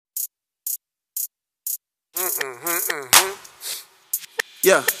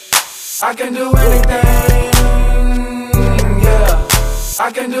Yeah. I can do anything. Yeah.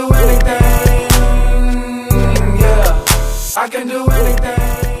 I can do anything. Yeah. I can do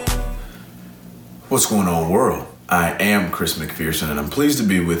anything. What's going on, world? I am Chris McPherson, and I'm pleased to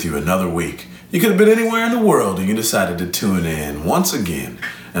be with you another week. You could have been anywhere in the world, and you decided to tune in once again,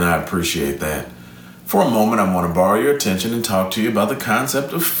 and I appreciate that. For a moment, I want to borrow your attention and talk to you about the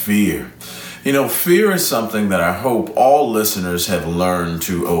concept of fear. You know, fear is something that I hope all listeners have learned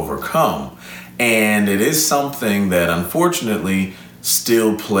to overcome, and it is something that unfortunately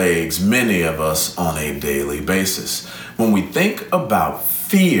still plagues many of us on a daily basis. When we think about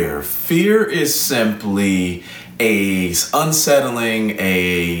fear is simply a unsettling,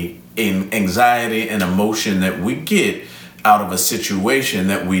 an anxiety, an emotion that we get out of a situation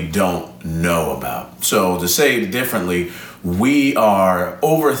that we don't know about. So to say it differently, we are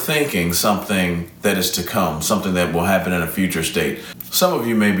overthinking something that is to come, something that will happen in a future state. Some of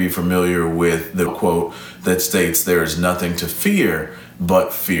you may be familiar with the quote that states there is nothing to fear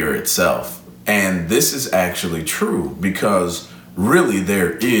but fear itself. And this is actually true because really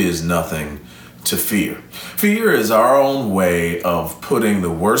there is nothing to fear. Fear is our own way of putting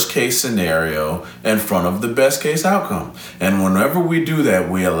the worst case scenario in front of the best case outcome. And whenever we do that,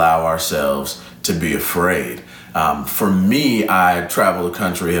 we allow ourselves to be afraid. For me, I travel the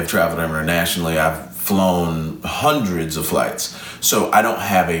country, have traveled internationally. I've flown hundreds of flights. So I don't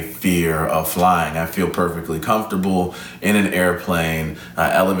have a fear of flying. I feel perfectly comfortable in an airplane,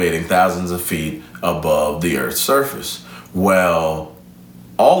 elevating thousands of feet above the Earth's surface. Well,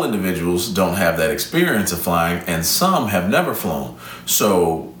 all individuals don't have that experience of flying, and some have never flown.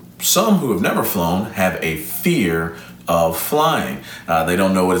 So some who have never flown have a fear of flying. They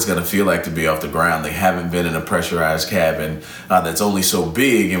don't know what it's going to feel like to be off the ground. They haven't been in a pressurized cabin that's only so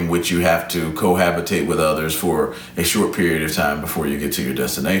big in which you have to cohabitate with others for a short period of time before you get to your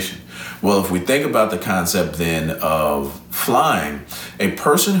destination. Well, if we think about the concept then of flying, a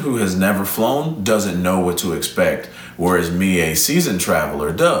person who has never flown doesn't know what to expect, whereas me, a seasoned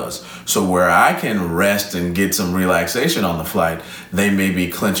traveler, does. So where I can rest and get some relaxation on the flight, they may be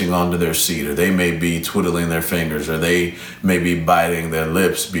clenching onto their seat, or they may be twiddling their fingers, or they may be biting their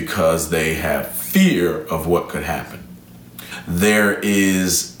lips because they have fear of what could happen. There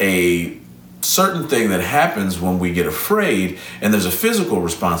is a certain thing that happens when we get afraid, and there's a physical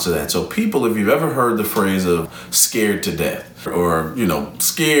response to that. So people, if you've ever heard the phrase of scared to death, or,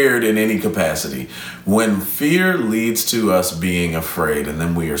 scared in any capacity, when fear leads to us being afraid and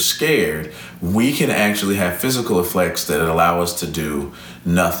then we are scared, we can actually have physical effects that allow us to do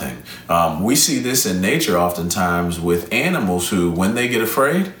nothing. We see this in nature oftentimes with animals who, when they get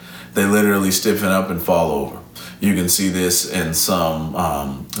afraid, they literally stiffen up and fall over. You can see this in some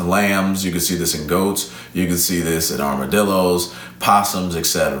lambs, you can see this in goats, you can see this in armadillos, possums,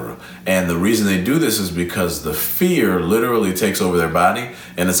 etc. And the reason they do this is because the fear literally takes over their body,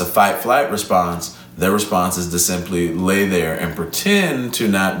 and it's a fight-flight response. Their response is to simply lay there and pretend to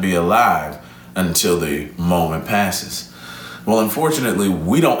not be alive until the moment passes. Well, unfortunately,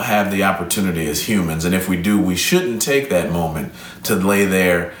 we don't have the opportunity as humans, and if we do, we shouldn't take that moment to lay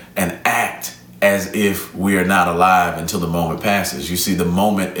there and act as if we are not alive until the moment passes. You see, the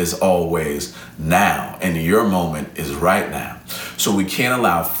moment is always now, and your moment is right now. So we can't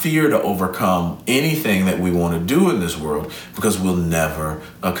allow fear to overcome anything that we want to do in this world, because we'll never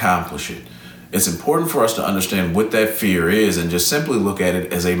accomplish it. It's important for us to understand what that fear is and just simply look at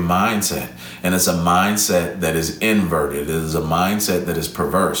it as a mindset. And it's a mindset that is inverted. It is a mindset that is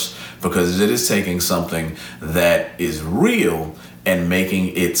perverse, because it is taking something that is real and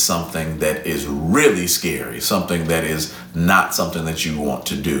making it something that is really scary, something that is not something that you want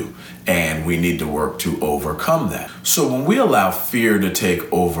to do. And we need to work to overcome that. So when we allow fear to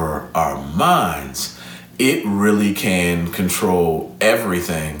take over our minds, it really can control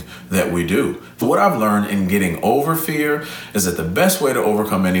everything that we do. What I've learned in getting over fear is that the best way to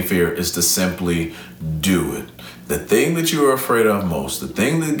overcome any fear is to simply do it. The thing that you are afraid of most, the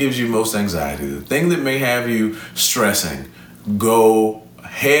thing that gives you most anxiety, the thing that may have you stressing, go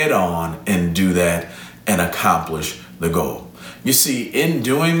head on and do that and accomplish the goal. You see, in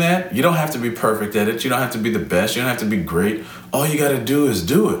doing that, you don't have to be perfect at it. You don't have to be the best. You don't have to be great. All you got to do is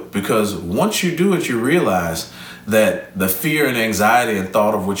do it, because once you do it, you realize that the fear and anxiety and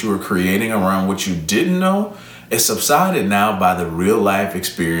thought of what you were creating around what you didn't know is subsided now by the real life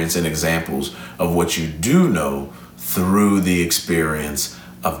experience and examples of what you do know through the experience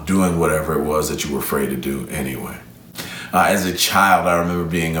of doing whatever it was that you were afraid to do anyway. As a child, I remember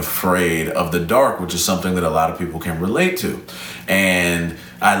being afraid of the dark, which is something that a lot of people can relate to. And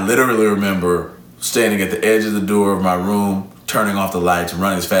I literally remember standing at the edge of the door of my room, turning off the lights,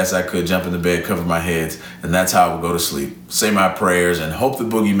 running as fast as I could, jump in the bed, cover my head, and that's how I would go to sleep. Say my prayers and hope the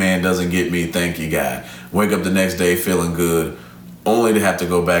boogeyman doesn't get me, thank you God. Wake up the next day feeling good, only to have to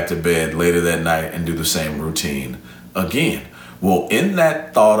go back to bed later that night and do the same routine again. Well, in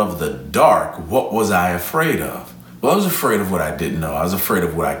that thought of the dark, what was I afraid of? Well, I was afraid of what I didn't know. I was afraid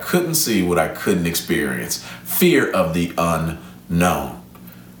of what I couldn't see, what I couldn't experience. Fear of the unknown.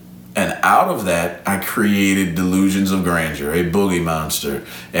 And out of that, I created delusions of grandeur, a boogie monster,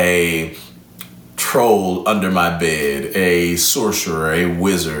 a troll under my bed, a sorcerer, a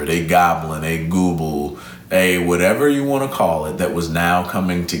wizard, a goblin, a gooble, a whatever you want to call it, that was now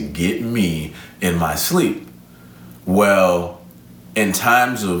coming to get me in my sleep. Well, in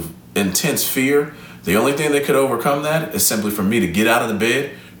times of intense fear, the only thing that could overcome that is simply for me to get out of the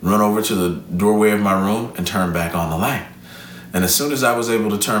bed, run over to the doorway of my room, and turn back on the light. And as soon as I was able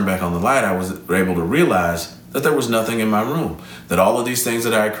to turn back on the light, I was able to realize that there was nothing in my room, that all of these things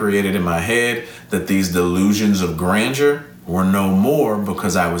that I created in my head, that these delusions of grandeur were no more,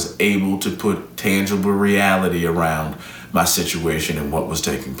 because I was able to put tangible reality around my situation and what was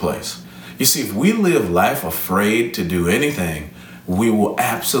taking place. You see, if we live life afraid to do anything, we will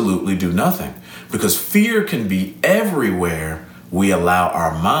absolutely do nothing, because fear can be everywhere we allow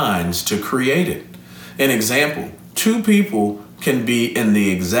our minds to create it. An example, two people can be in the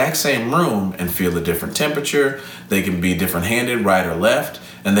exact same room and feel a different temperature. They can be different handed, right or left,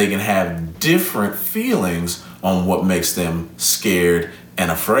 and they can have different feelings on what makes them scared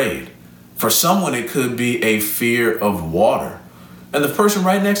and afraid. For someone, it could be a fear of water, and the person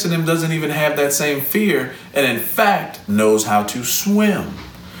right next to them doesn't even have that same fear, and in fact knows how to swim.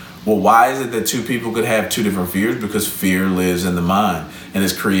 Well, why is it that two people could have two different fears? Because fear lives in the mind and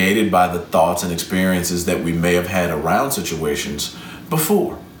is created by the thoughts and experiences that we may have had around situations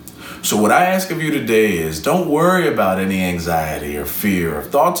before. So what I ask of you today is, don't worry about any anxiety or fear or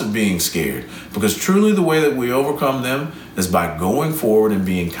thoughts of being scared, because truly the way that we overcome them is by going forward and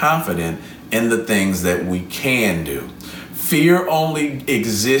being confident in the things that we can do. Fear only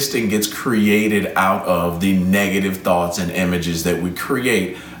exists and gets created out of the negative thoughts and images that we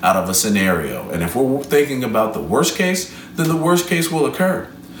create out of a scenario. And if we're thinking about the worst case, then the worst case will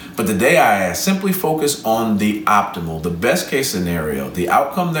occur. But today I ask, simply focus on the optimal, the best case scenario, the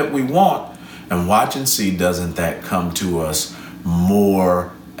outcome that we want, and watch and see, doesn't that come to us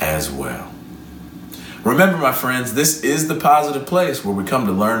more as well. Remember, my friends, this is the positive place where we come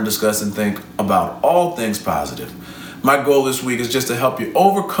to learn, discuss, and think about all things positive. My goal this week is just to help you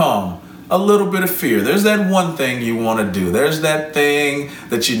overcome a little bit of fear. There's that one thing you want to do. There's that thing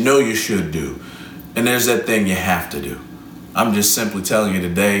that you know you should do. And there's that thing you have to do. I'm just simply telling you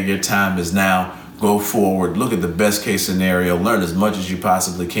today, your time is now. Go forward. Look at the best case scenario. Learn as much as you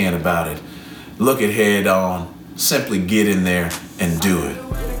possibly can about it. Look it head on. Simply get in there and do it.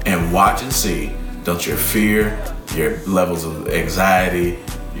 And watch and see. Don't your fear, your levels of anxiety,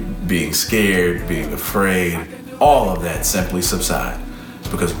 being scared, being afraid, all of that simply subside.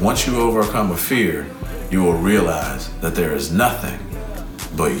 Because once you overcome a fear, you will realize that there is nothing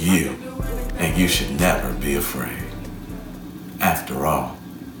but you, and you should never be afraid. After all,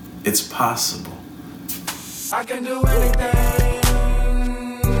 it's possible. I can do anything.